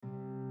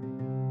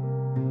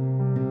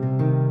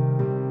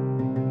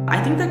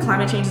I think that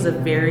climate change is a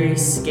very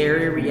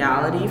scary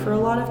reality for a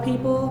lot of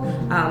people.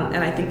 And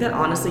I think that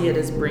honestly it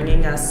is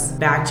bringing us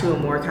back to a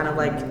more kind of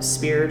like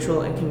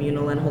spiritual and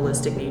communal and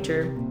holistic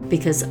nature.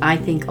 Because I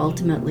think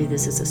ultimately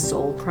this is a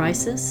soul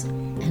crisis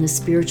and a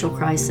spiritual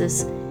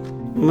crisis.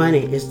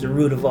 Money is the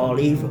root of all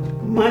evil.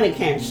 Money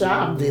can't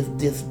solve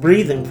this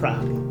breathing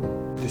problem.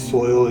 The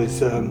soil is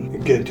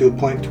getting to a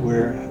point to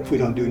where if we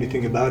don't do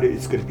anything about it,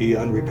 it's going to be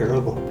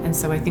unrepairable. And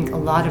so I think a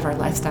lot of our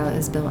lifestyle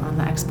is built on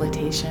the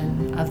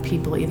exploitation of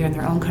people either in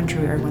their own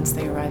country or once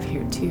they arrive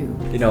here too.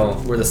 You know,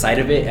 we're the side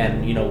of it,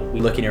 and you know,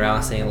 we're looking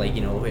around saying like,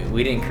 you know,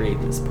 we didn't create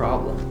this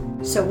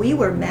problem. So we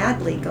were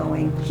madly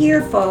going,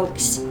 here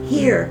folks,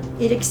 here,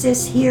 it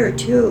exists here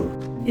too.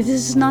 It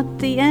is not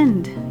the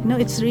end. No,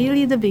 it's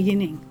really the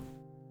beginning.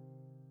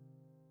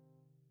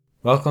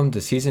 Welcome to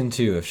Season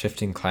 2 of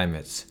Shifting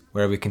Climates,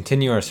 where we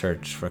continue our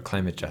search for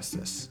climate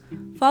justice.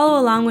 Follow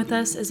along with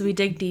us as we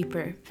dig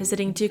deeper,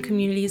 visiting two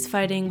communities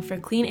fighting for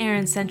clean air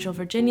in Central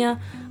Virginia,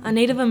 a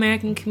Native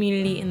American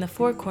community in the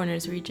Four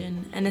Corners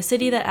region, and a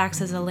city that acts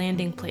as a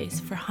landing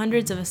place for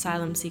hundreds of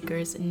asylum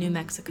seekers in New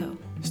Mexico.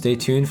 Stay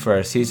tuned for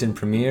our season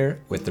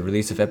premiere with the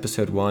release of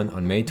Episode 1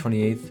 on May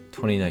 28th,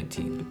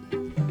 2019.